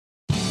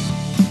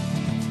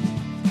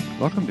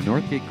Welcome to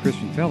Northgate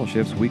Christian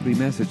Fellowship's weekly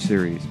message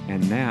series.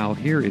 And now,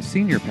 here is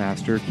Senior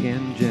Pastor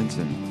Ken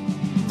Jensen.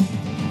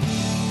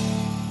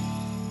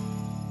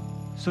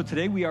 So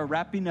today we are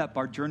wrapping up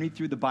our journey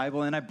through the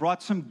Bible, and I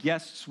brought some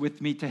guests with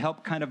me to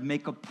help kind of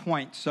make a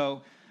point.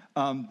 So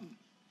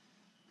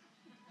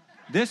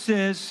this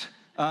is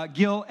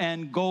Gil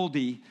and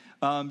Goldie.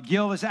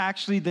 Gil is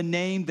actually the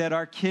name that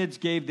our kids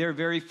gave their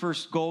very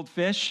first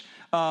goldfish.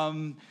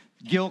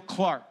 Gil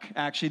Clark,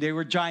 actually, they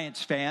were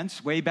Giants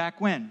fans way back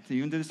when,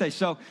 even to this day.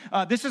 So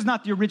this is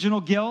not the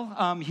original Gil.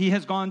 He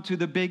has gone to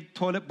the big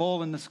toilet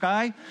bowl in the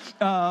sky.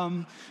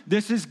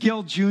 This is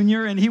Gil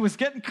Jr., and he was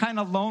getting kind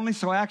of lonely,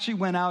 so I actually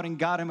went out and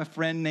got him a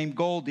friend named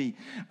Goldie.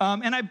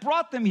 And I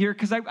brought them here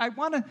because I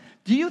want to,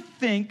 do you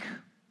think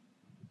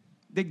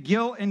that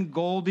Gil and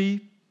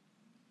Goldie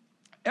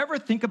ever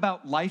think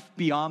about life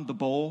beyond the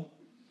bowl?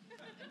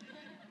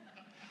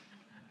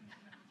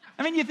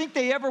 I mean, you think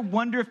they ever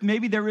wonder if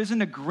maybe there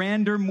isn't a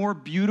grander, more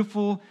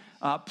beautiful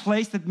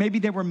place, that maybe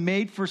they were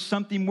made for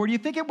something more? Do you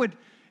think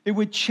it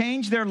would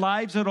change their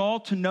lives at all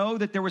to know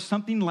that there was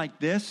something like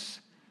this?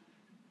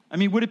 I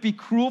mean, would it be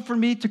cruel for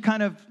me to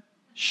kind of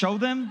show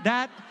them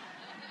that?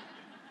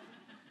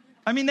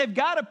 I mean, they've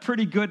got a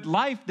pretty good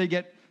life. They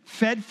get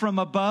fed from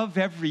above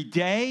every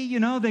day,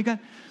 you know.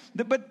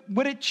 But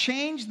would it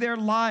change their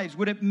lives?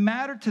 Would it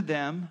matter to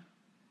them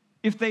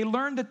if they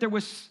learned that they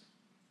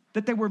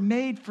were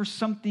made for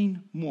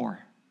something more?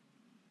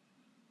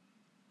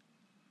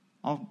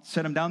 I'll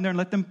set them down there and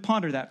let them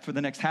ponder that for the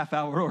next half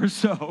hour or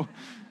so.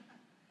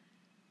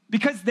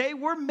 Because they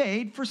were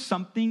made for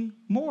something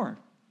more.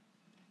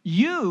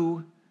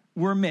 You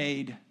were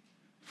made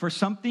for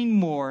something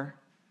more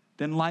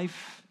than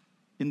life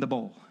in the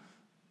bowl.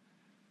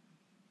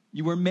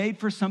 You were made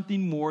for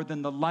something more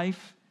than the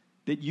life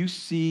that you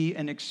see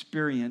and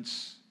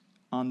experience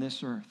on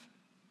this earth.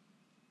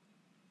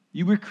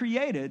 You were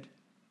created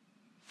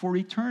for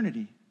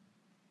eternity.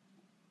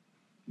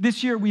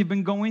 This year we've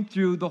been going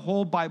through the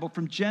whole Bible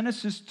from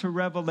Genesis to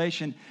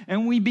Revelation,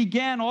 and we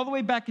began all the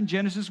way back in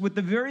Genesis with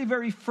the very,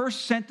 very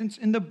first sentence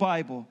in the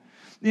Bible.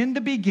 In the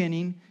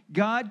beginning,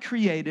 God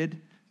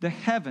created the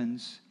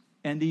heavens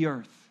and the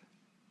earth.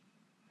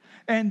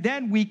 And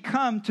then we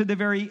come to the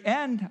very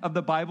end of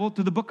the Bible,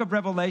 to the book of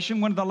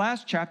Revelation, one of the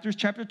last chapters,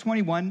 chapter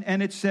 21,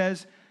 and it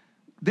says,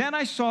 "Then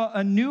I saw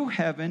a new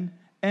heaven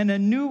and a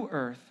new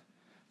earth,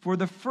 for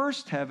the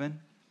first heaven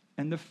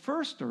and the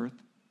first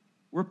earth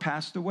were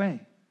passed away."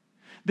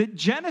 That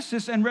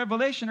Genesis and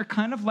Revelation are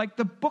kind of like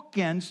the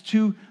bookends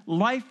to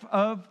life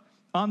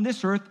on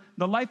this earth,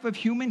 the life of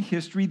human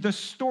history, the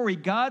story,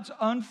 God's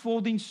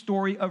unfolding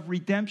story of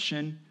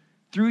redemption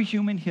through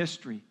human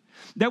history.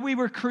 That we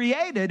were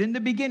created in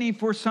the beginning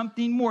for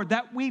something more,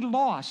 that we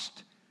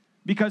lost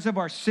because of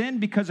our sin,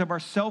 because of our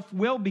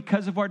self-will,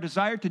 because of our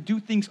desire to do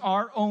things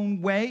our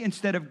own way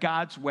instead of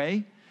God's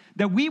way.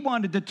 That we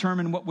want to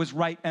determine what was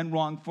right and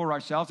wrong for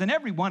ourselves. And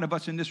every one of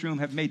us in this room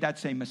have made that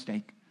same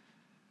mistake.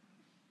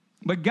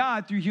 But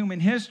God, through human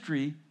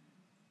history,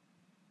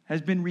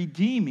 has been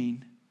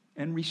redeeming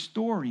and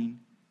restoring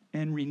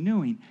and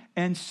renewing.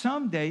 And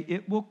someday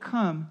it will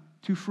come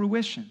to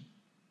fruition.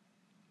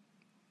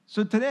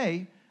 So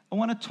today, I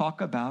want to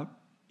talk about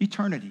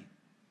eternity.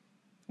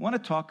 I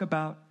want to talk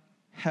about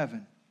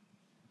heaven.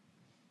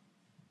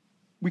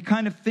 We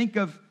kind of think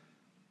of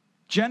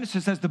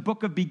Genesis as the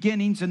book of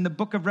beginnings and the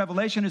book of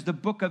Revelation as the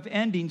book of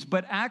endings,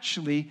 but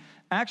actually,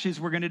 as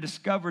we're going to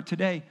discover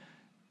today,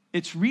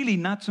 it's really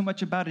not so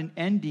much about an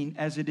ending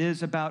as it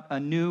is about a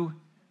new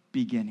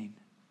beginning.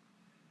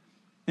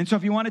 And so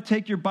if you want to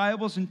take your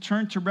Bibles and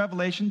turn to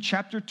Revelation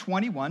chapter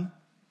 21,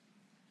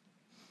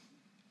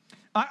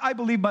 I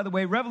believe, by the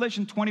way,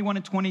 Revelation 21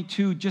 and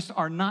 22 just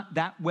are not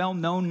that well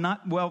known,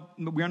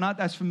 we're not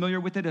as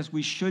familiar with it as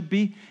we should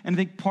be. And I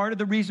think part of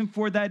the reason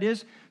for that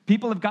is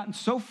people have gotten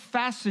so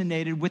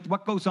fascinated with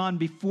what goes on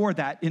before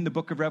that in the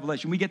book of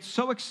Revelation. We get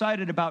so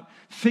excited about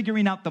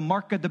figuring out the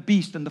mark of the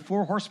beast and the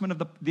four horsemen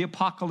of the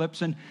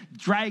apocalypse and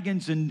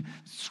dragons and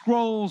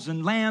scrolls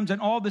and lambs and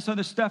all this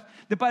other stuff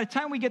that by the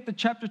time we get to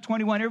chapter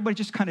 21, everybody's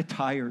just kind of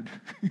tired.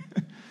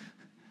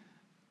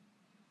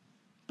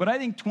 But I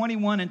think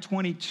 21 and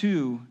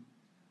 22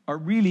 are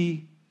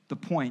really the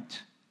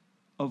point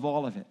of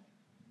all of it.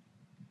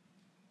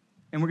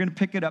 And we're going to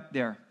pick it up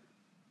there.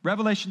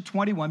 Revelation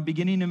 21,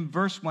 beginning in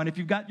verse 1. If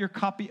you've got your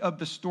copy of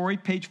the story,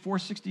 page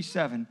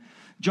 467,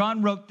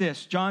 John wrote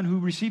this. John, who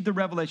received the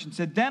revelation,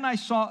 said, "Then I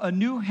saw a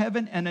new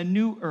heaven and a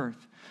new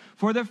earth.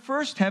 For the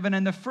first heaven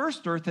and the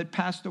first earth had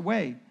passed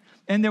away,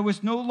 and there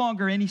was no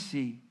longer any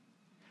sea.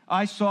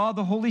 I saw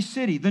the holy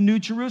city, the new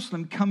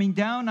Jerusalem, coming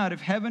down out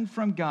of heaven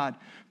from God,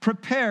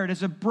 prepared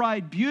as a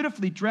bride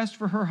beautifully dressed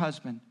for her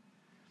husband.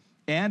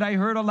 And I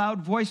heard a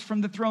loud voice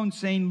from the throne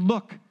saying,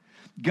 'Look,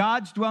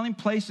 God's dwelling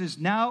place is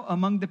now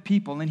among the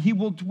people, and he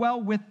will dwell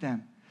with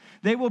them.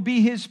 They will be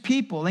his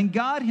people, and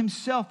God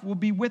himself will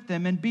be with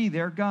them and be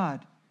their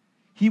God.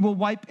 He will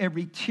wipe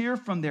every tear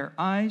from their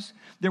eyes.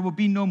 There will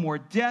be no more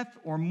death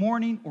or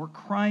mourning or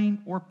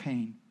crying or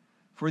pain,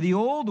 for the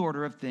old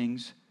order of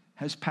things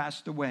has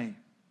passed away.'"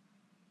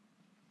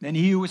 Then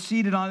he who was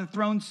seated on the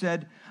throne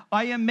said,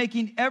 I am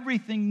making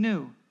everything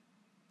new.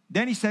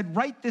 Then he said,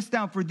 write this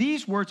down, for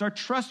these words are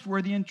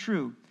trustworthy and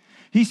true.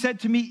 He said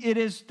to me, it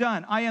is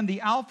done. I am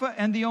the Alpha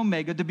and the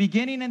Omega, the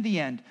beginning and the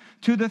end.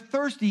 To the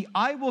thirsty,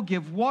 I will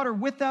give water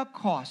without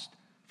cost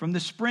from the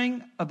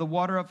spring of the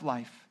water of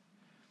life.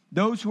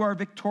 Those who are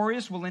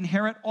victorious will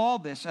inherit all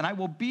this, and I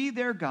will be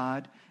their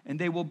God, and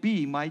they will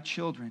be my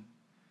children.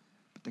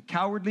 But the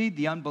cowardly,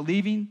 the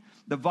unbelieving,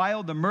 the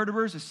vile, the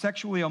murderers, the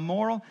sexually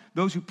immoral,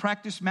 those who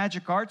practice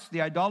magic arts,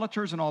 the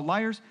idolaters, and all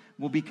liars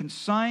will be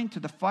consigned to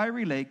the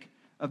fiery lake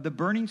of the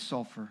burning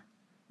sulfur.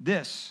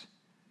 This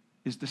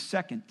is the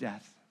second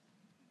death.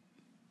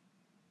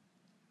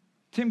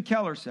 Tim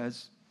Keller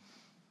says,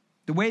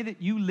 the way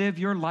that you live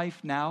your life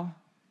now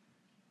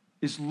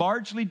is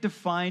largely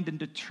defined and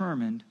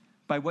determined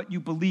by what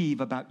you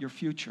believe about your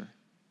future.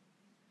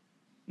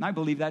 And I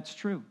believe that's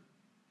true.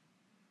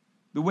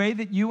 The way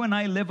that you and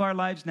I live our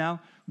lives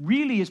now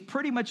really is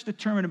pretty much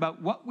determined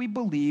about what we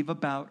believe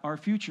about our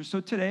future. So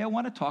today I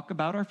want to talk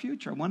about our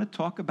future. I want to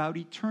talk about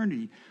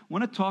eternity. I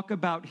want to talk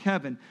about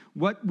heaven,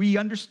 what we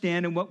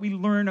understand and what we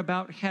learn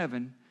about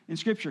heaven in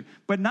Scripture.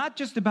 But not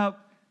just about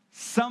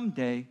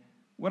someday.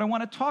 What I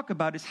want to talk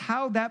about is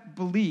how that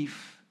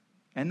belief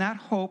and that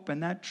hope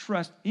and that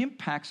trust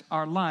impacts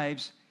our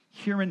lives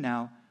here and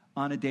now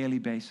on a daily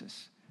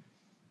basis.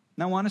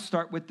 Now I want to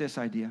start with this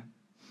idea,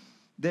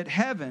 that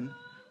heaven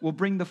will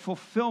bring the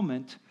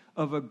fulfillment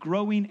of a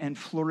growing and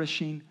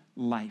flourishing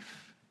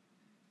life.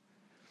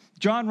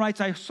 John writes,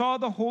 I saw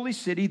the holy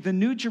city, the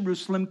new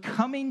Jerusalem,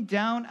 coming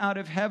down out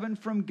of heaven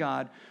from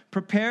God,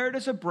 prepared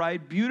as a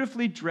bride,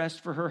 beautifully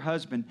dressed for her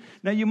husband.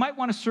 Now, you might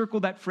want to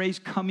circle that phrase,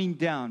 coming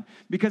down,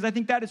 because I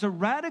think that is a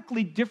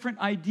radically different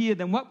idea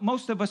than what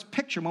most of us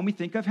picture when we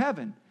think of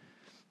heaven.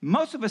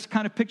 Most of us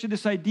kind of picture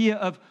this idea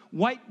of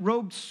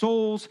white-robed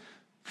souls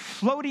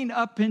floating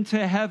up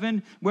into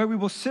heaven where we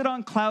will sit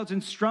on clouds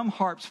and strum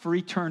harps for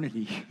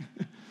eternity.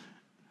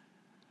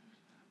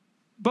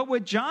 But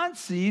what John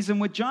sees and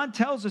what John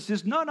tells us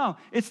is, no,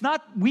 it's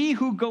not we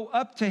who go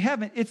up to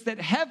heaven. It's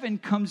that heaven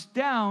comes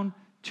down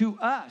to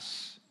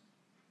us.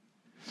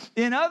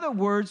 In other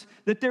words,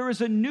 that there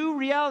is a new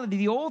reality.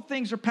 The old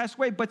things are passed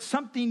away, but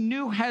something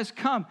new has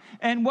come.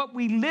 And what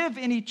we live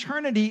in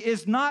eternity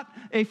is not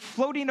a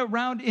floating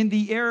around in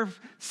the air,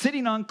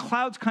 sitting on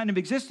clouds kind of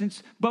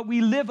existence, but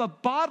we live a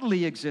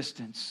bodily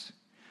existence.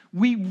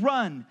 We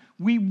run,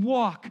 we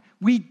walk,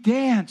 we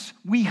dance,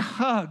 we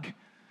hug.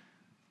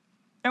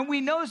 And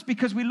we know this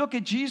because we look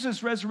at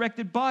Jesus'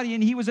 resurrected body,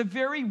 and he was a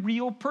very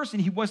real person.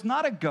 He was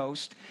not a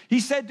ghost.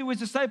 He said to his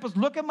disciples,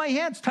 look at my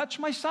hands, touch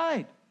my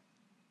side.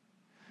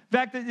 In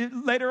fact,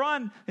 later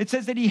on, it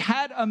says that he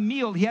had a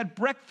meal. He had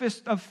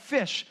breakfast of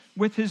fish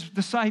with his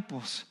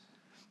disciples.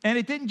 And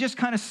it didn't just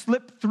kind of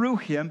slip through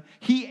him.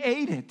 He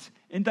ate it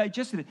and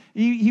digested it.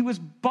 He was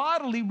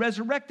bodily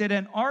resurrected,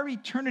 and our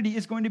eternity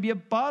is going to be a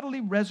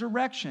bodily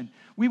resurrection.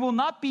 We will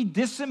not be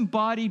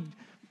disembodied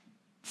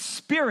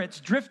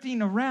spirits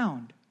drifting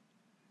around.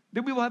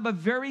 That we will have a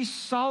very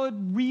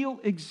solid, real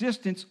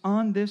existence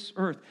on this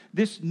earth,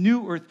 this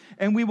new earth.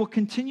 And we will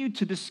continue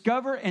to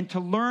discover and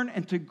to learn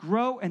and to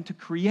grow and to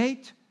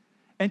create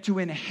and to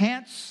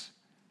enhance.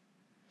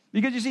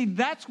 Because you see,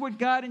 that's what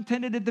God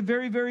intended at the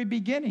very, very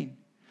beginning.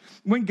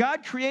 When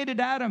God created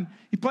Adam,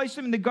 he placed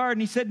him in the garden.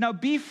 He said, now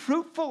be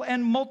fruitful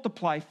and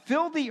multiply,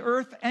 fill the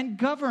earth and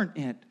govern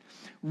it.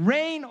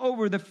 Reign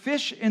over the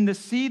fish in the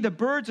sea, the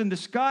birds in the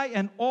sky,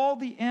 and all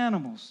the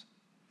animals.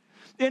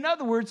 In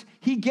other words,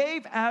 he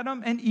gave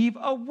Adam and Eve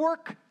a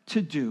work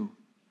to do.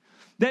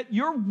 That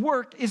your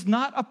work is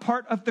not a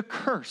part of the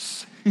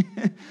curse.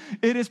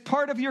 It is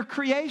part of your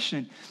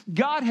creation.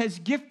 God has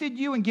gifted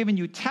you and given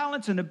you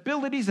talents and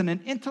abilities and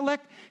an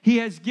intellect. He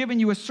has given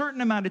you a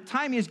certain amount of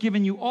time. He has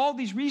given you all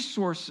these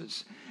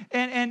resources.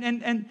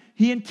 And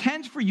he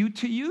intends for you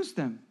to use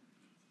them.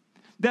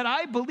 That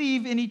I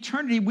believe in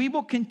eternity, we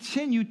will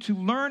continue to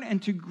learn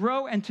and to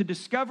grow and to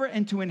discover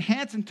and to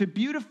enhance and to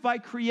beautify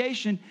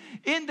creation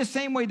in the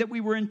same way that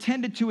we were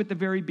intended to at the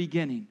very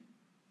beginning.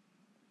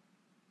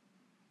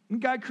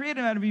 When God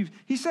created Adam and Eve,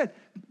 he said,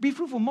 be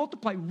fruitful,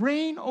 multiply,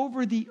 reign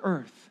over the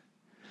earth.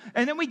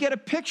 And then we get a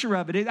picture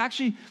of it.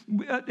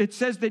 It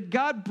says that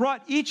God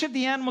brought each of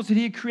the animals that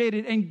he had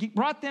created and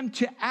brought them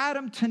to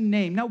Adam to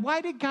name. Now,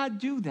 why did God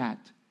do that?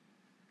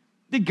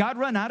 Did God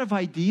run out of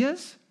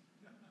ideas?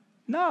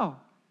 No.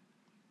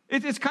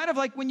 It's kind of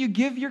like when you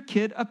give your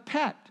kid a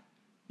pet,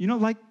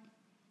 like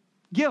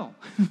Gil.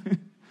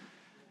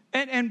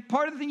 and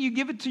part of the thing you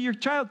give it to your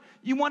child,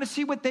 you want to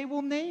see what they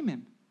will name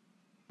him.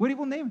 What he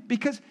will name him,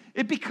 because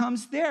it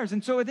becomes theirs.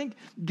 And so I think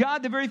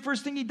God, the very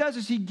first thing he does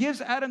is he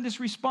gives Adam this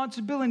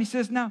responsibility. And he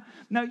says, now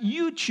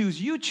you choose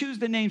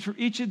the names for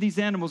each of these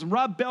animals. And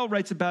Rob Bell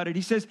writes about it.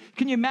 He says,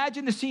 can you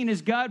imagine the scene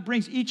as God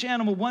brings each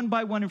animal one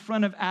by one in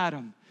front of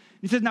Adam?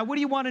 He says, now what do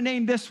you want to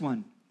name this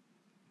one?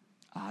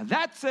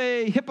 That's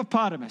a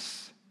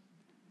hippopotamus.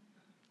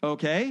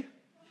 Okay.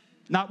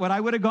 Not what I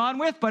would have gone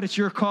with, but it's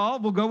your call.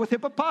 We'll go with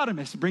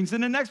hippopotamus. Brings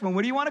in the next one.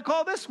 What do you want to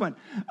call this one?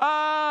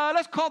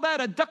 Let's call that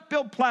a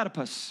duck-billed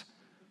platypus.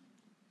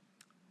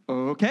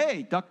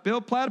 Okay,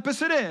 duck-billed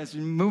platypus it is.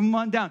 And move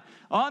them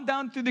on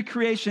down through the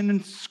creation,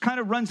 and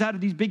kind of runs out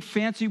of these big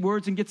fancy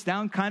words and gets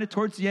down kind of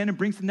towards the end and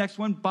brings the next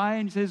one by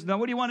and he says, "Now,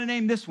 what do you want to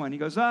name this one?" He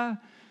goes,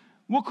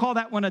 "We'll call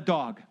that one a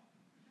dog."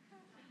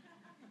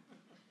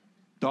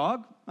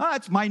 Dog?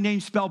 It's my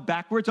name spelled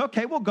backwards.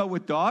 Okay, we'll go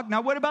with dog.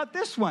 Now, what about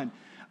this one?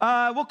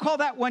 We'll call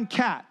that one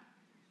cat.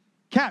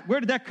 Cat, where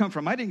did that come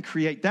from? I didn't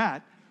create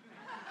that.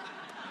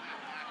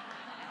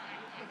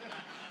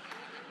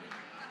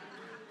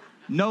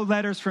 No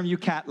letters from you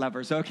cat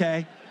lovers,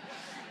 okay?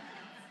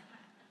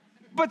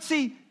 But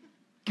see,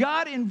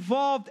 God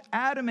involved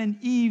Adam and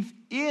Eve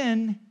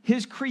in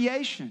his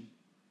creation.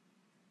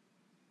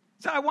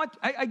 So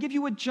I give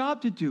you a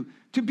job to do,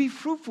 to be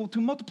fruitful,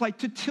 to multiply,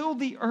 to till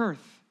the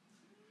earth,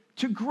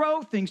 to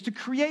grow things, to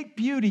create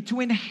beauty, to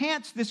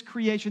enhance this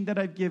creation that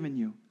I've given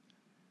you.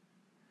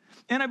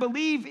 And I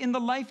believe in the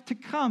life to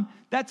come,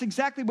 that's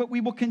exactly what we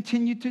will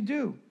continue to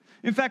do.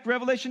 In fact,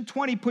 Revelation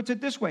 20 puts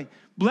it this way: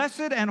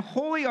 "Blessed and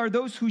holy are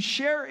those who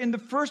share in the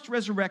first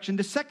resurrection.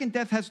 The second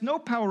death has no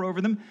power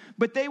over them,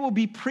 but they will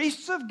be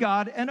priests of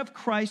God and of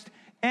Christ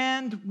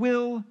and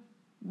will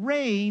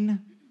reign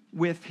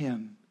with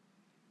him."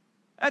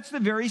 That's the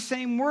very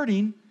same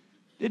wording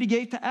that he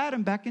gave to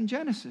Adam back in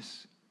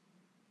Genesis.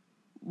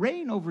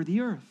 Reign over the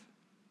earth.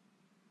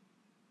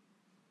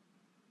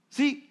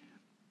 See,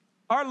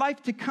 our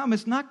life to come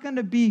is not going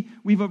to be,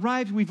 we've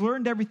arrived, we've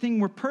learned everything,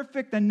 we're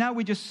perfect, and now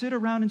we just sit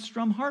around and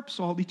strum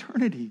harps all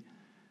eternity.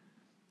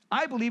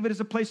 I believe it is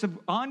a place of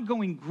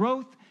ongoing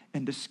growth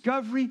and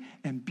discovery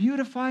and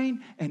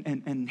beautifying and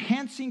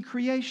enhancing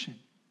creation.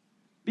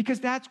 Because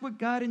that's what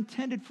God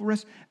intended for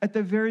us at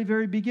the very,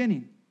 very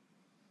beginning.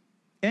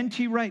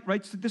 N.T. Wright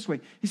writes it this way.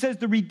 He says,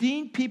 "The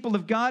redeemed people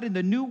of God in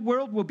the new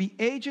world will be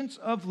agents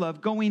of love,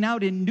 going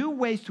out in new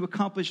ways to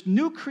accomplish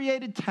new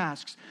created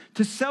tasks,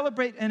 to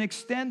celebrate and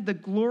extend the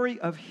glory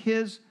of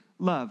his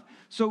love."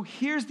 So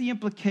here's the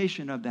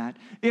implication of that.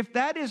 If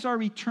that is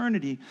our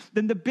eternity,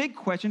 then the big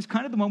question is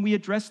kind of the one we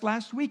addressed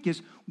last week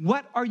is,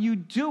 what are you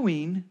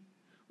doing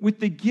with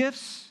the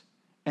gifts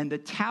and the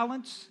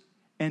talents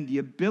and the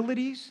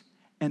abilities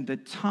and the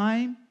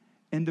time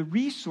and the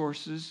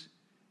resources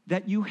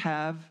that you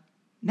have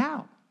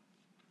now?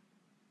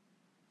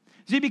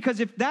 See, because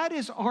if that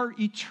is our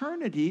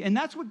eternity, and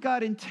that's what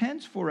God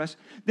intends for us,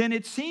 then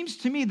it seems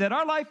to me that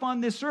our life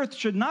on this earth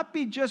should not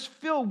be just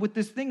filled with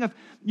this thing of,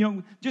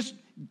 just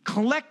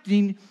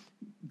collecting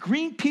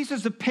green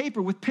pieces of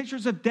paper with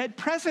pictures of dead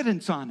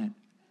presidents on it.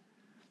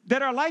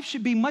 That our life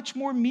should be much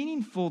more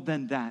meaningful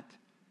than that.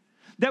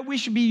 That we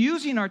should be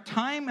using our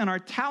time and our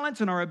talents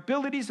and our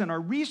abilities and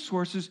our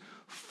resources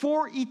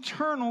for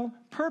eternal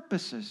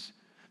purposes.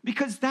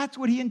 Because that's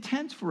what he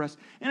intends for us.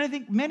 And I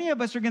think many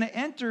of us are going to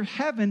enter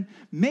heaven,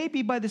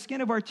 maybe by the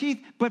skin of our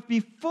teeth, but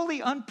be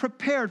fully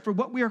unprepared for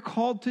what we are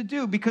called to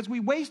do because we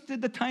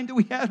wasted the time that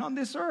we had on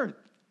this earth.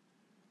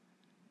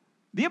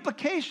 The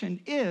implication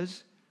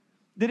is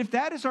that if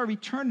that is our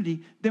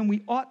eternity, then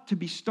we ought to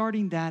be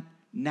starting that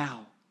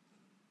now.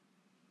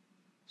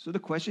 So the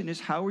question is,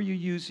 how are you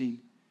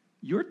using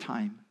your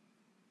time,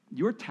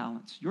 your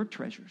talents, your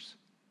treasures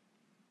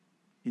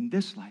in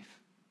this life?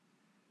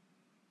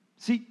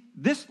 See,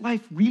 this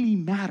life really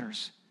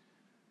matters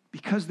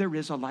because there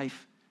is a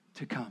life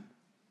to come.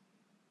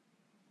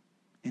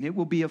 And it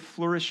will be a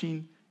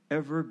flourishing,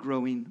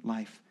 ever-growing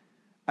life.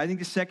 I think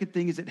the second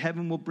thing is that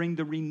heaven will bring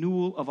the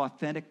renewal of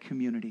authentic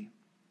community.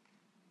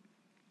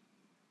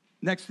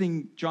 Next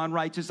thing John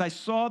writes is, "I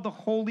saw the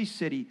holy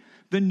city,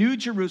 the new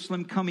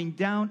Jerusalem, coming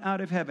down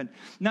out of heaven."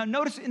 Now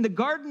notice in the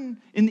garden,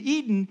 in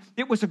Eden,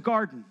 it was a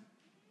garden.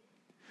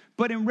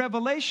 But in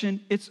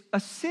Revelation, it's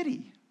a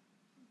city.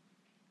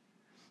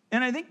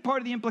 And I think part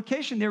of the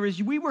implication there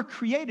is we were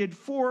created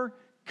for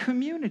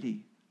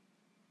community.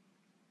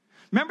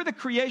 Remember the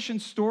creation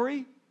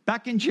story?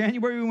 Back in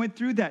January, we went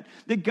through that.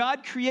 That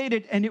God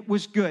created and it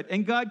was good.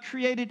 And God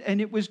created and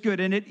it was good.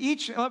 And at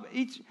each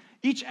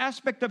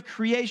aspect of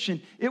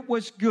creation, it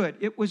was good.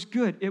 It was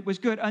good. It was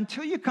good.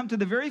 Until you come to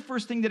the very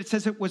first thing that it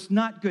says it was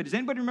not good. Does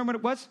anybody remember what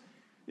it was?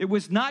 It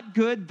was not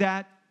good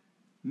that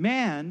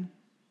man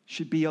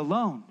should be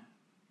alone.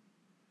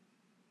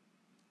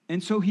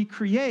 And so he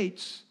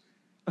creates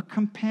a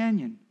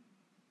companion,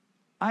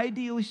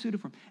 ideally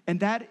suited for him. And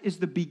that is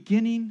the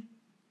beginning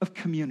of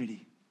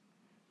community.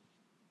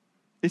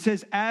 It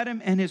says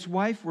Adam and his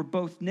wife were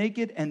both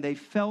naked and they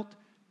felt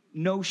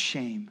no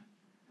shame.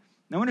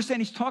 Now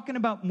understand, he's talking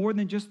about more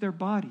than just their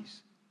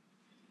bodies.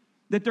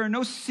 That there are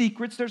no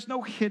secrets, there's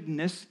no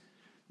hiddenness.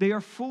 They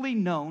are fully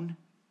known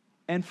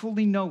and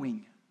fully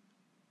knowing.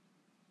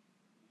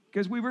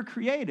 Because we were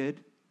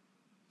created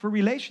for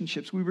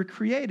relationships. We were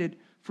created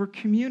for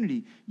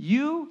community.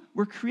 You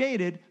were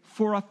created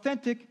for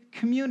authentic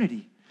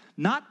community,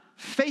 not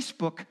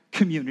Facebook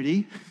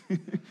community,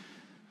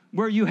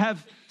 where you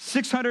have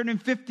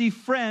 650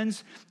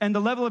 friends and the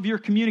level of your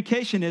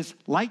communication is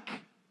like,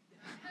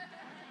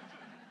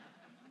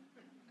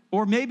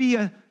 or maybe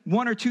a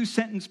 1 or 2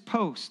 sentence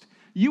post.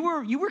 You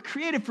were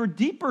created for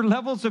deeper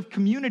levels of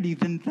community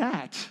than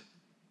that.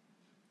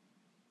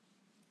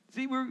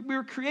 See,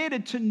 we're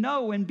created to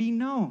know and be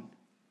known,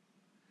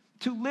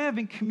 to live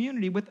in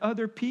community with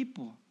other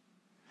people.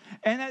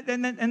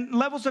 And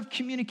levels of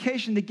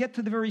communication that get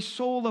to the very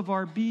soul of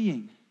our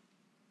being.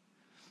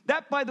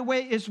 That, by the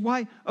way, is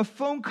why a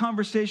phone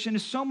conversation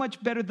is so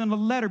much better than a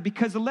letter,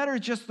 because a letter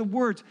is just the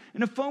words.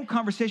 In a phone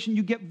conversation,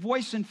 you get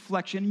voice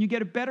inflection, and you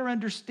get a better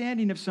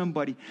understanding of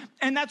somebody.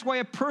 And that's why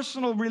a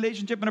personal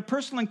relationship and a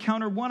personal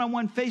encounter,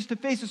 one-on-one,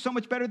 face-to-face, is so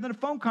much better than a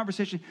phone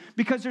conversation,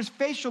 because there's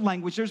facial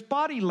language, there's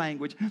body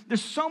language,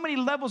 there's so many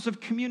levels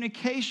of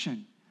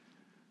communication.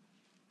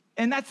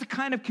 And that's the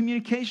kind of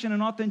communication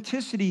and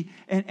authenticity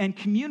and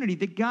community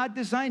that God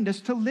designed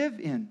us to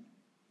live in.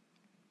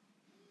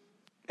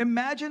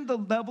 Imagine the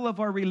level of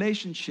our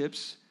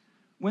relationships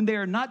when they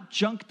are not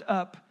junked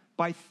up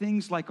by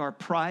things like our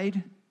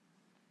pride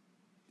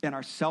and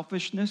our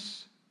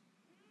selfishness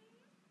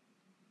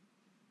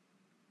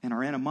and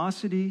our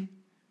animosity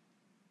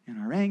and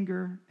our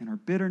anger and our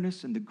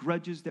bitterness and the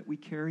grudges that we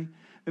carry.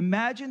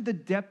 Imagine the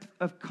depth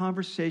of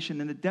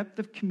conversation and the depth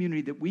of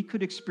community that we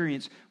could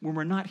experience when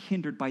we're not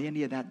hindered by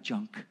any of that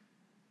junk.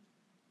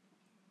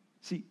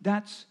 See,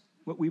 that's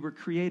what we were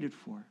created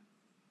for.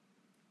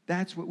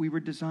 That's what we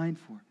were designed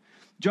for.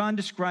 John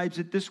describes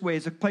it this way,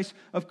 as a place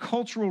of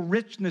cultural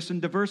richness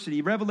and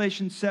diversity.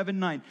 Revelation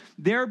 7:9.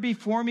 There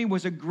before me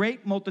was a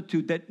great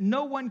multitude that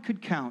no one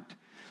could count,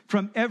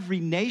 from every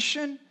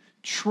nation,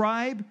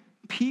 tribe,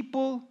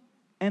 people,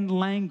 and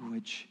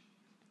language.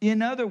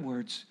 In other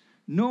words,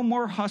 no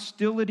more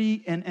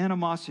hostility and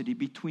animosity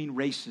between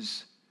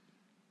races,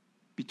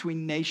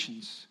 between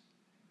nations,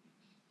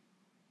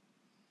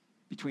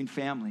 between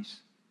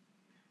families.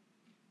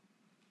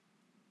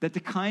 That the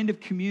kind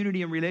of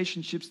community and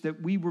relationships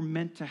that we were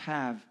meant to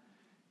have,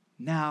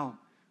 now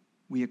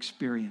we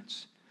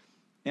experience.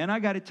 And I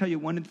got to tell you,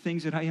 one of the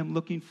things that I am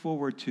looking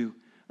forward to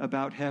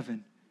about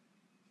heaven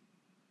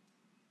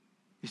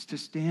is to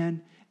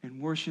stand and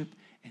worship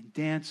and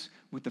dance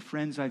with the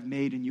friends I've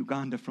made in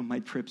Uganda from my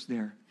trips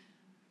there.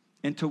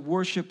 And to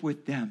worship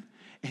with them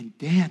and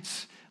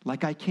dance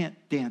like I can't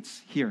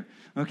dance here,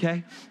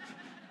 okay?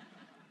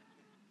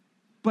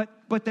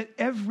 But that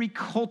every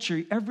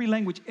culture, every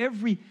language,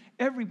 every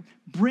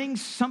brings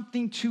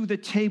something to the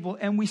table,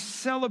 and we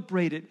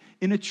celebrate it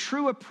in a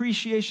true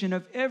appreciation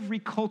of every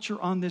culture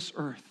on this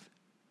earth.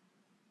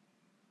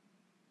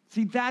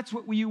 See, that's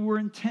what we were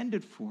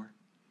intended for.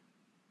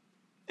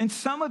 And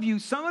some of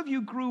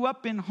you grew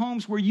up in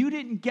homes where you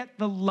didn't get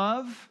the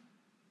love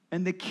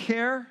and the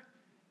care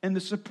and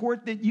the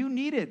support that you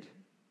needed.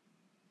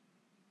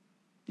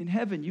 In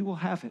heaven, you will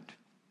have it.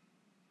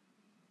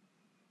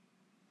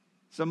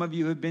 Some of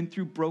you have been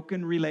through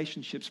broken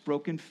relationships,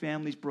 broken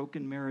families,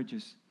 broken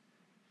marriages.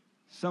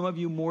 Some of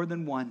you more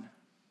than one.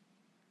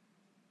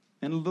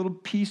 And a little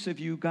piece of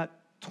you got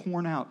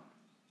torn out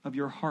of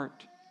your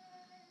heart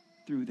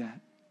through that.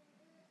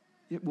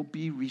 It will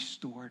be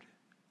restored.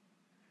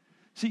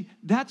 See,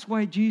 that's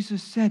why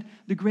Jesus said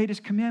the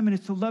greatest commandment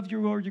is to love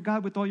your Lord your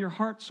God with all your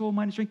heart, soul,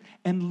 mind, and strength,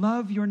 and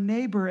love your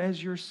neighbor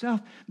as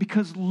yourself,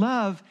 because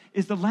love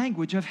is the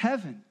language of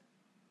heaven.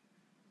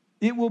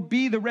 It will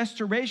be the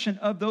restoration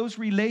of those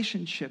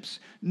relationships.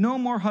 No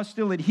more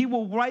hostility. He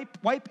will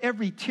wipe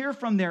every tear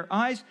from their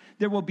eyes.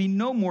 There will be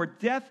no more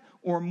death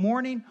or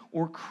mourning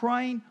or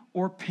crying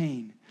or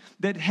pain.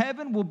 That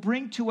heaven will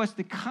bring to us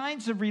the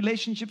kinds of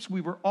relationships we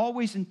were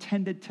always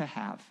intended to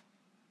have.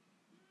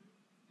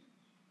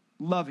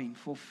 Loving,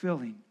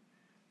 fulfilling,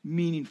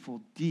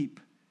 meaningful,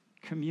 deep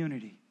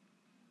community.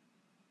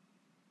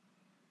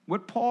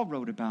 What Paul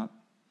wrote about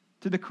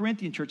to the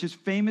Corinthian church, his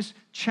famous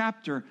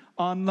chapter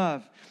on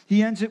love.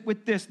 He ends it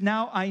with this: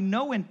 now I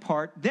know in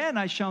part, then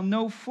I shall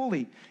know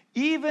fully,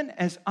 even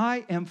as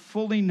I am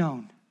fully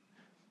known.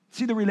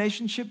 See the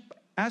relationship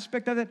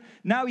aspect of that?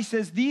 Now he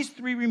says these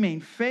three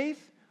remain: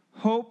 faith,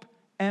 hope,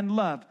 and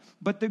love.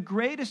 But the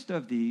greatest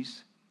of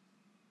these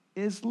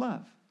is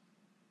love.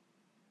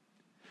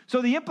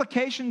 So the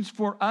implications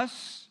for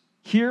us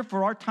here,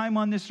 for our time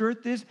on this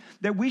earth, is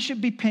that we should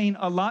be paying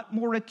a lot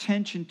more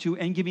attention to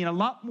and giving a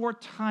lot more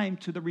time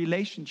to the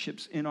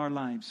relationships in our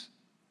lives.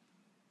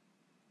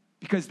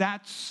 Because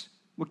that's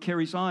what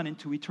carries on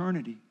into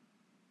eternity.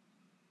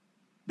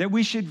 That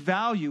we should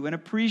value and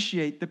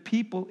appreciate the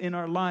people in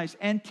our lives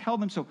and tell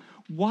them so.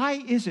 Why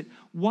is it?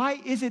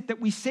 Why is it that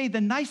we say the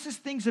nicest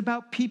things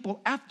about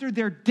people after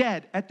they're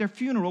dead at their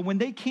funeral when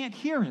they can't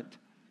hear it?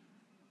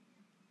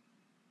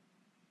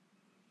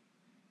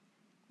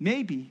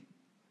 Maybe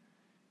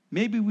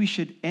we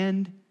should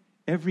end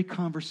every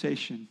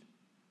conversation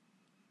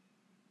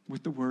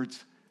with the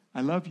words,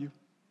 I love you.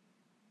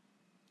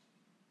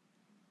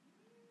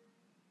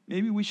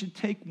 Maybe we should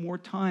take more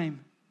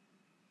time,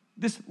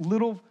 this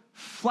little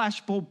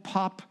flashbulb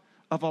pop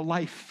of a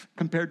life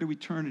compared to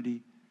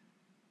eternity,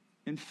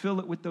 and fill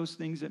it with those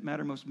things that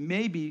matter most.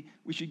 Maybe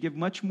we should give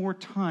much more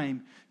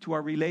time to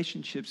our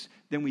relationships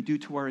than we do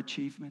to our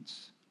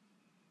achievements,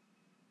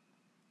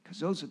 because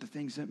those are the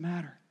things that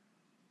matter.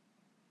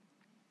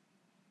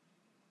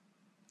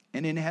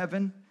 And in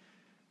heaven,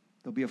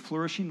 There'll be a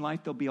flourishing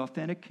life. There'll be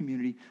authentic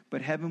community.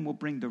 But heaven will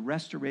bring the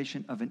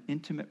restoration of an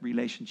intimate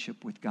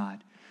relationship with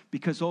God.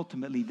 Because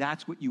ultimately,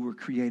 that's what you were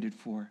created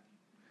for.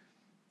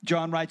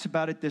 John writes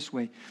about it this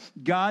way.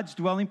 God's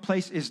dwelling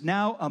place is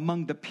now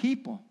among the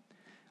people.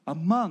 Did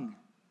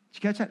you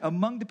catch that?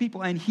 Among the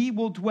people. And he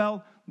will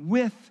dwell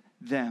with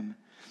them.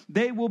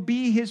 They will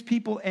be his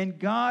people. And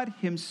God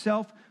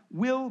himself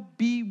will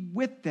be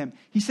with them.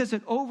 He says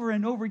it over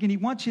and over again. He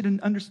wants you to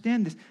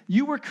understand this.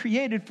 You were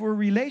created for a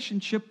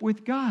relationship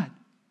with God.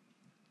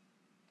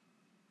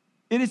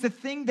 It is the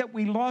thing that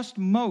we lost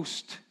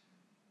most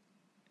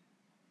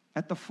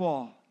at the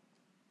fall.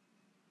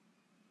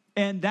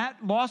 And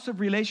that loss of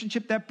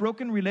relationship, that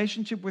broken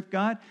relationship with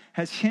God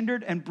has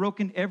hindered and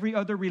broken every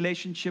other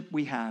relationship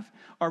we have.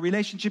 Our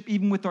relationship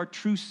even with our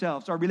true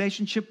selves, our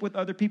relationship with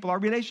other people, our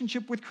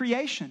relationship with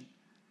creation.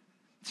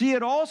 See,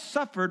 it all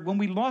suffered when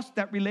we lost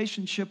that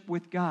relationship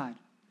with God.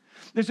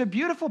 There's a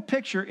beautiful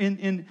picture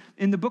in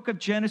the book of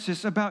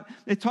Genesis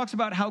it talks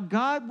about how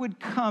God would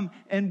come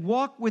and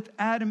walk with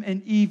Adam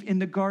and Eve in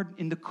the garden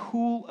in the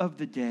cool of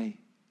the day.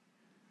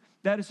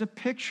 That is a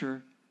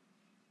picture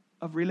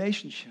of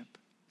relationship.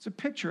 It's a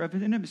picture of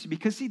intimacy.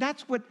 Because see,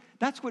 that's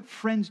what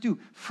friends do.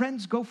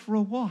 Friends go for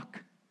a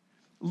walk.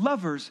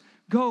 Lovers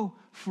go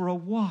for a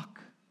walk.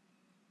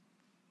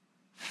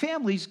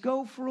 Families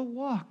go for a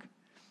walk.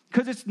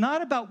 Because it's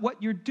not about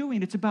what you're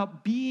doing. It's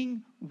about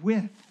being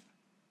with.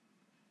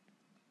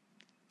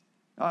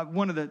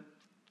 One of the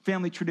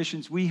family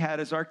traditions we had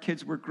as our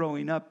kids were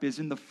growing up is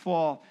in the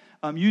fall,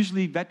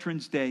 usually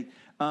Veterans Day,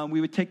 we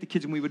would take the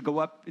kids and we would go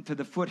up to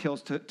the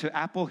foothills to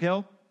Apple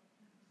Hill.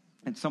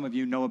 And some of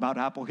you know about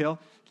Apple Hill.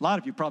 A lot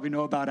of you probably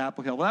know about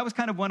Apple Hill. Well, that was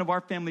kind of one of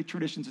our family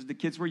traditions as the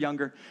kids were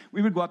younger.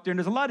 We would go up there, and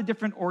there's a lot of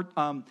different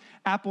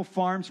apple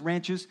farms,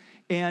 ranches,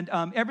 and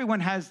everyone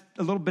has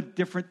a little bit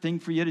different thing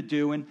for you to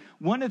do. And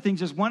one of the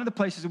things is one of the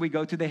places that we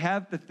go to, they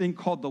have the thing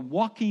called the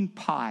walking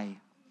pie.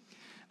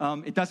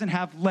 It doesn't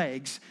have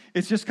legs.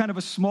 It's just kind of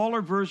a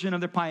smaller version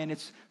of their pie, and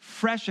it's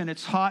fresh and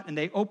it's hot, and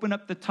they open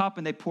up the top,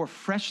 and they pour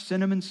fresh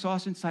cinnamon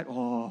sauce inside.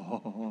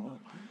 Oh,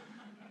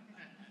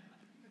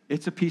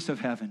 it's a piece of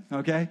heaven,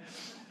 okay?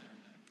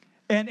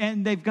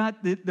 And they've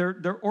got,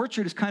 their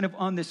orchard is kind of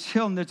on this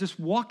hill, and there's this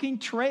walking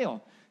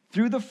trail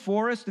through the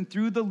forest and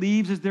through the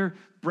leaves as they're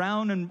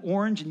brown and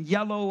orange and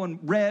yellow and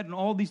red and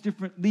all these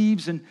different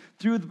leaves and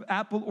through the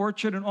apple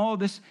orchard and all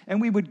this.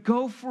 And we would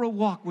go for a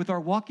walk with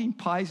our walking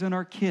pies and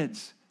our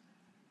kids.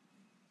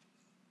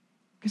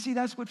 Because see,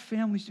 that's what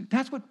families do.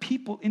 That's what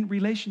people in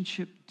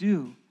relationship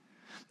do.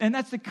 And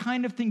that's the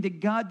kind of thing that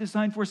God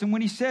designed for us. And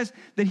when he says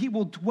that he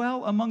will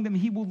dwell among them,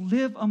 he will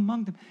live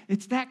among them,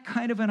 it's that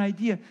kind of an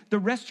idea. The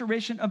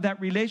restoration of that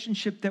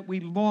relationship that we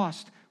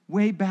lost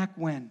way back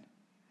when.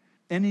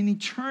 And in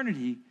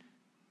eternity,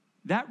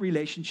 that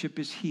relationship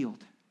is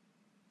healed.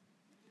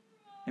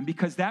 And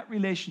because that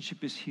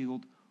relationship is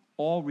healed,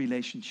 all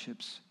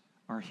relationships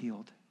are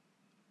healed.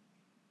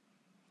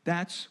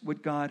 That's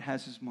what God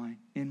has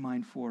in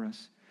mind for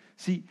us.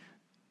 See,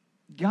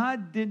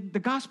 God did the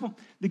gospel.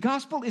 The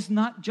gospel is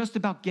not just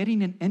about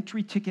getting an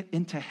entry ticket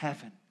into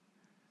heaven.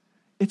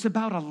 It's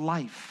about a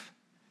life.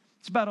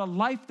 It's about a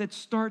life that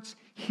starts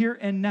here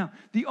and now.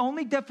 The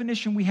only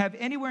definition we have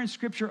anywhere in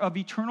Scripture of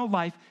eternal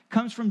life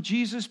comes from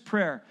Jesus'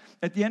 prayer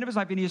at the end of his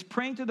life. And he is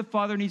praying to the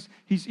Father, and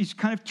he's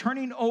kind of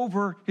turning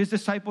over his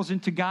disciples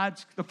into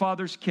the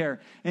Father's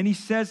care. And he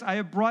says, I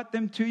have brought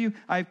them to you.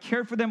 I have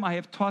cared for them. I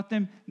have taught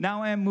them.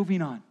 Now I am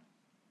moving on.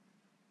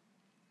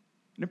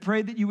 And I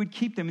pray that you would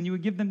keep them and you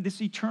would give them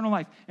this eternal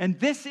life. And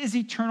this is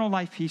eternal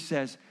life, he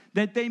says,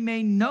 that they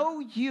may know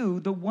you,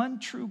 the one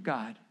true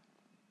God,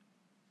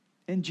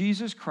 and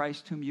Jesus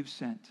Christ whom you've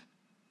sent.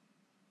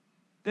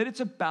 That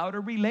it's about a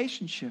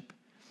relationship.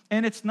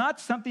 And it's not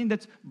something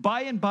that's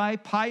by and by,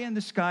 pie in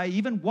the sky,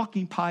 even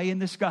walking pie in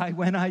the sky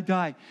when I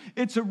die.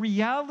 It's a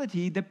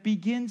reality that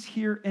begins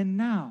here and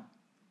now.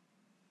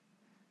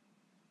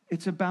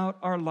 It's about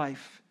our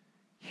life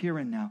here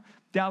and now.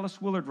 Dallas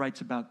Willard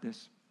writes about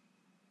this.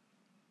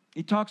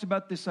 He talks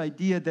about this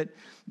idea that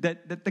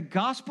the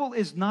gospel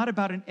is not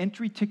about an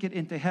entry ticket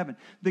into heaven.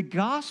 The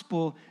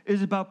gospel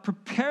is about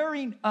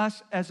preparing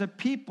us as a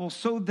people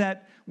so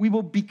that we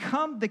will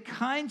become the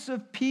kinds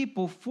of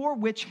people for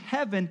which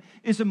heaven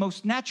is a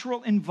most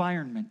natural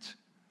environment.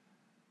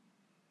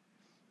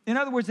 In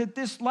other words, that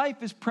this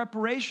life is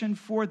preparation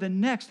for the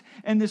next,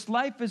 and this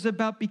life is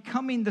about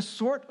becoming the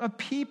sort of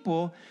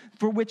people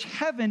for which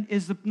heaven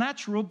is the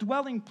natural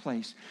dwelling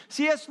place.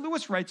 C.S.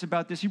 Lewis writes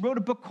about this. He wrote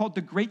a book called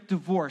The Great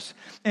Divorce,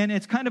 and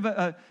it's kind of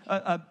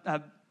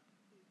a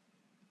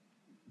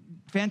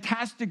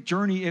fantastic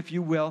journey, if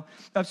you will,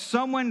 of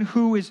someone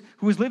who is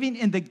living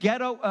in the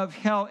ghetto of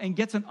hell and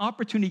gets an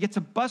opportunity, gets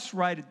a bus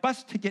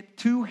ticket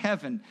to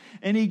heaven.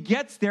 And he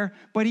gets there,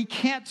 but he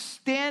can't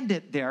stand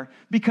it there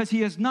because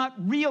he is not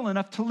real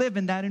enough to live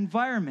in that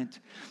environment.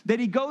 That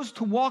he goes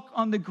to walk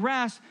on the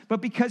grass, but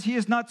because he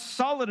is not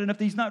solid enough,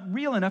 he's not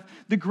real enough,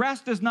 the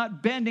grass does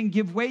not bend and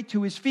give way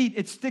to his feet.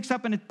 It sticks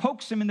up and it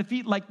pokes him in the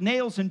feet like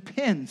nails and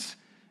pins.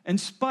 and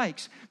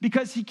spikes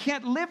because he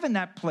can't live in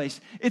that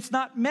place. It's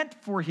not meant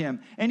for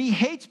him, and he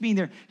hates being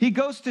there. He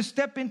goes to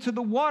step into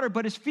the water,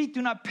 but his feet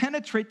do not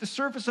penetrate the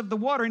surface of the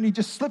water, and he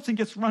just slips and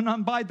gets run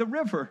on by the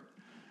river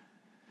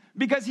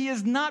because he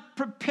is not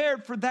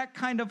prepared for that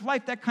kind of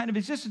life, that kind of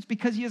existence,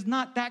 because he is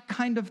not that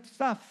kind of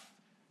stuff.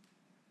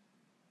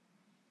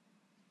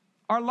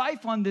 Our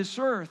life on this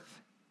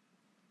earth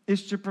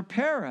is to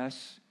prepare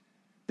us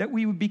that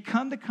we would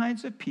become the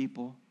kinds of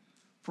people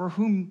for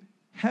whom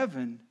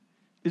heaven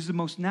is the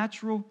most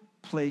natural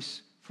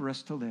place for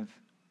us to live.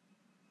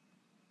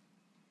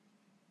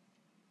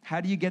 How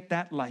do you get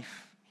that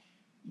life?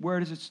 Where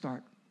does it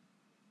start?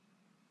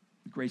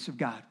 The grace of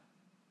God.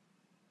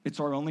 It's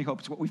our only hope.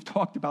 It's what we've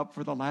talked about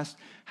for the last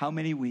how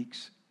many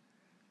weeks?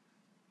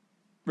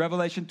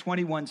 Revelation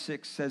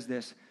 21:6 says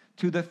this,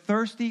 "To the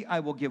thirsty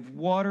I will give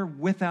water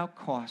without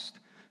cost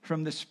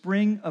from the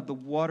spring of the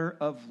water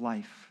of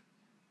life."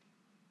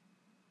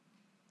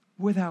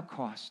 Without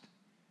cost.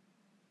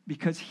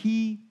 Because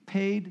he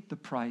paid the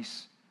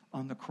price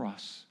on the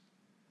cross.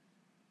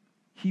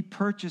 He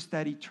purchased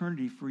that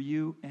eternity for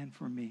you and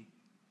for me.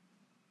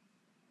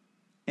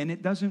 And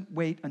it doesn't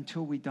wait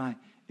until we die.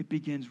 It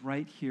begins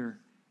right here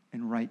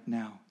and right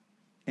now.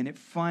 And it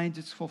finds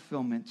its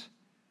fulfillment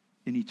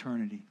in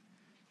eternity.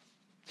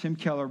 Tim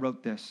Keller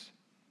wrote this,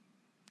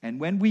 "And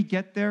when we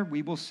get there,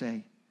 we will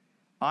say,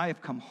 'I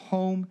have come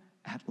home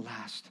at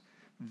last.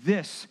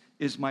 This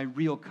is my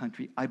real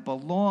country. I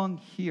belong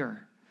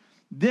here.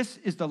 This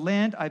is the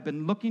land I've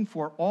been looking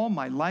for all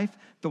my life,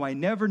 though I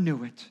never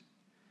knew it.'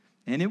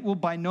 And it will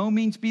by no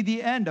means be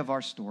the end of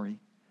our story.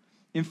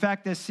 In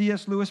fact, as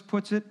C.S. Lewis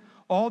puts it,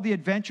 all the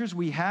adventures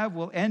we have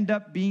will end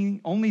up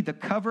being only the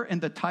cover and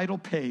the title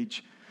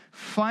page.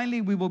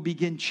 Finally, we will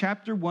begin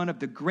chapter 1 of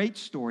the great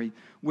story,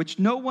 which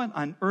no one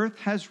on earth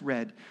has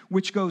read,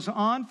 which goes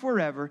on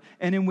forever,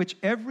 and in which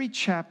every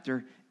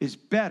chapter is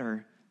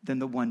better than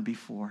the one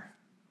before."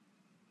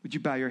 Would you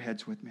bow your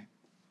heads with me?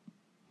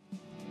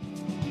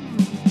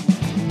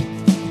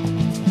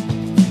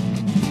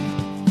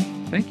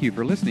 Thank you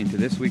for listening to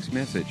this week's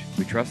message.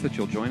 We trust that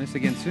you'll join us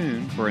again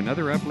soon for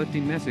another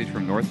uplifting message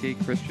from Northgate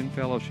Christian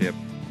Fellowship,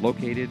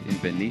 located in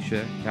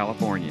Benicia,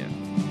 California.